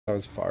That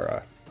was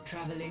far.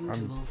 Traveling to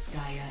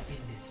Volskaya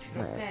Industries.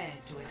 Prepare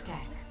to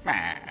attack.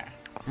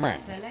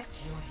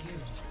 Select your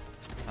hero.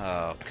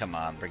 Oh, come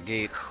on,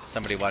 Brigade.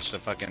 Somebody watched a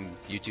fucking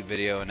YouTube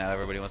video and now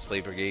everybody wants to play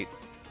Brigade.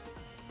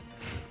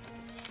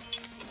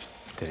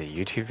 Did a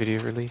YouTube video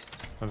release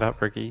about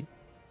Brigade?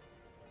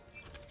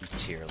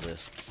 Tier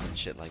lists and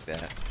shit like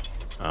that.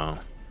 Oh.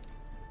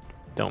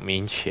 Don't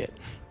mean shit.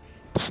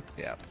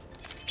 Yeah.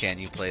 Can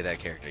you play that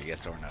character,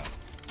 yes or no?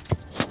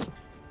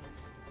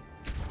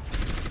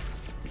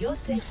 Your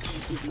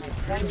safety is my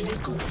primary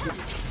concern.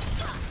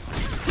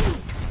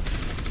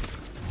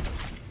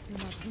 Do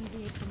not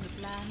deviate from the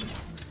plan, and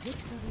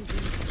victory will be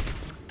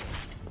yours.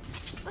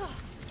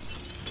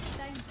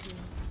 Thank you.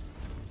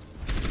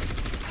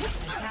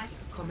 Attack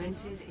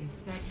commences in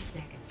 30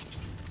 seconds.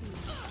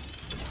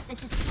 The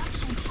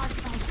destruction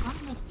caused by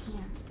conflicts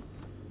here.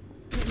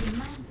 It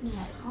reminds me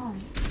of home.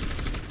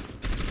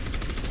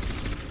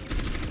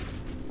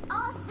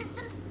 All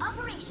systems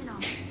operational.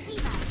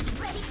 Diva,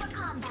 ready for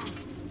combat.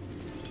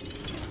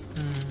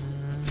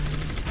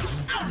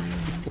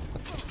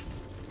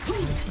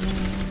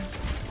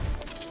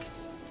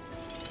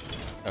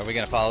 Are we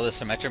gonna follow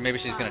this Symmetra? Maybe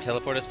she's gonna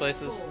teleport us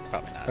places?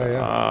 Probably not. Oh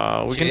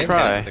yeah. We She can didn't hit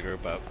us try. with the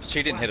group up.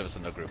 She didn't hit us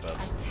with no group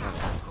ups. Attack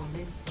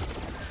commencing.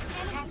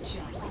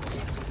 Capture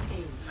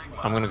objective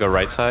A. I'm gonna go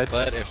right side.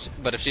 But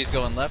if she's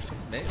going left,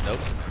 nope.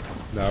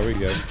 No, we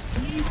good.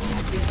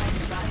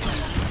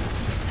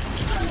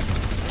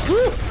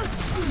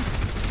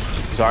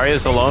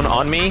 Zarya's alone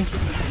on me.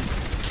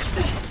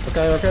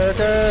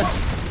 Okay.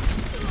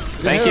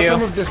 Thank Yeah, you.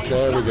 some of this-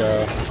 There we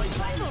go.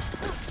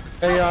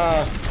 Hey,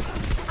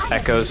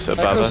 Echo's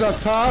above Echo's up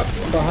us. top,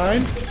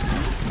 behind.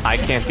 I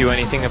can't do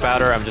anything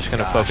about her. I'm just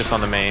gonna focus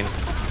on the main.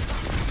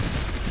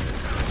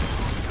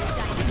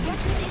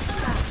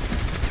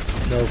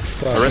 No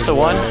fucking Orisa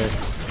one. way.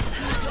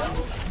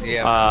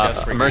 Yeah.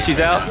 just Brigade Mercy's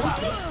right out. now.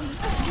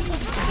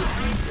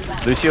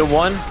 Lucio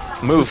one.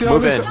 Move Lucio.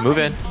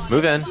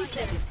 in.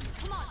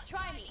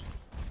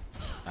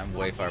 I'm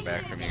way far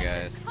back from you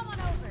guys.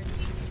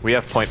 We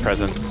have point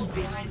presence.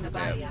 Behind the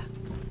barrier.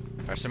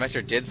 Our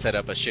Symmetra did set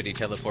up a shitty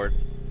teleport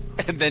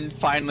and then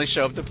finally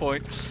show up to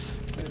point.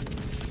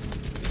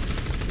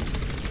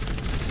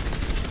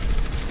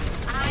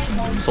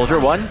 Soldier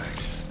one.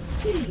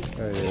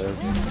 There he is.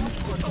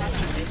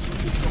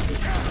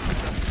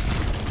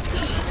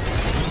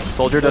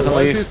 Soldier doesn't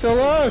Why is he leave. still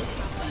alive?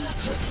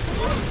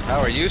 How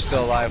are you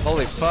still alive?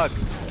 Holy fuck.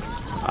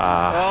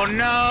 Oh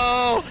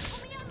no!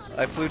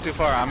 I flew too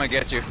far. I'm gonna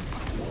get you.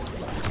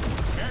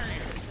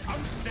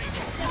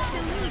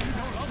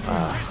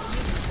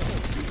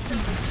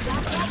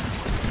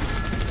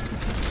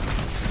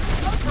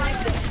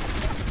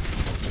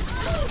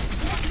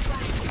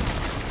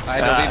 I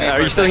had to leave are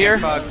for you a still second, here?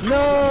 fuck.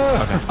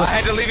 No. I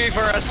had to leave you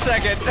for a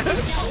second.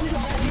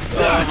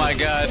 Oh my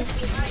god.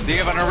 Do you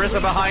have an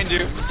Orisa behind you?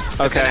 It's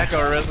an Okay. Echo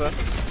Orisa.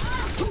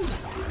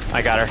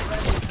 I got her.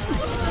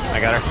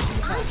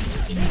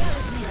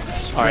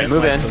 All right,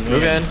 move in.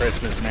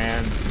 Christmas,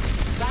 man.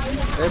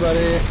 Hey,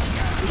 buddy.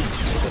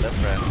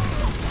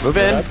 Move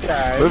in.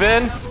 Okay. Move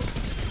in.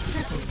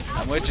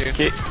 I'm with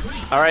you.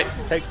 All right.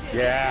 Take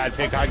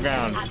high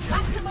ground.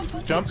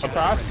 Jump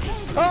across.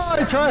 Oh,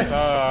 I tried.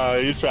 Oh,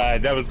 you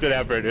tried. That was good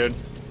effort, dude.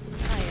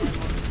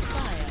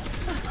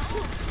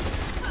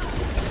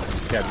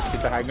 Yeah, just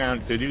keep the high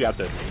ground, dude. You got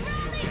this.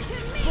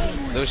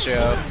 Lucio.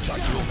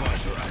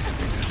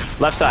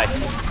 Left side.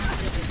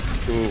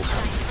 Ooh.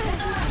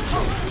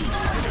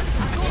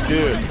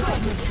 Dude.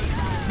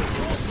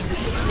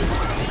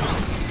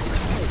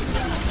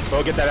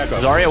 Go get that echo.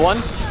 Zarya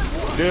one.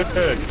 Dude.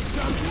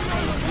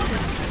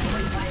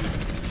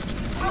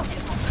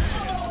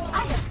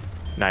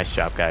 Nice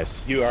job,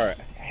 guys. You are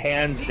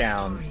hands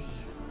down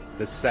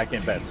the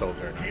second best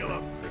soldier.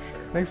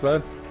 Thanks,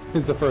 bud.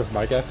 He's the first,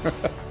 Micah.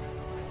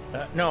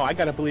 No, I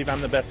gotta believe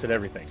I'm the best at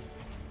everything.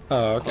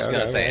 Oh, okay. I was gonna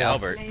okay, say okay.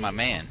 Albert, my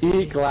man.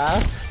 Eat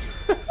glass.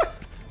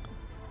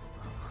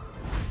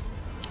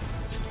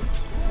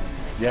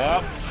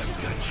 Yep.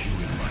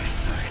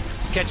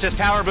 Catch this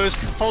power boost.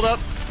 Hold up.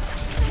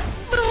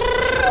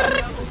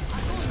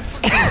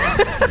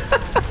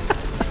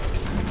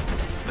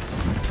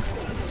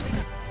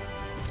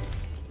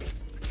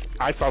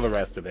 I saw the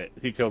rest of it.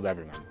 He killed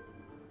everyone.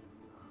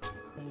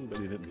 But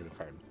he didn't get a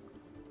card.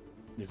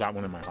 You got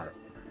one in my heart.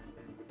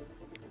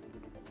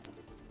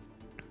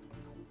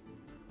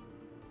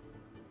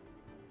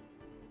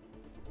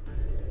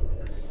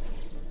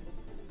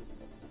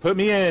 Put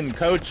me in,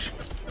 coach.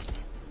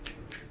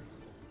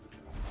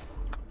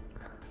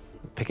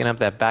 Picking up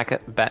that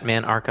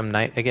Batman Arkham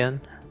Knight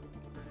again.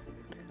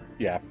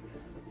 Yeah.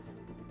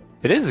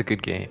 It is a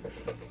good game.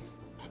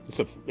 It's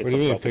a do you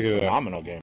mean, pick it up? phenomenal game.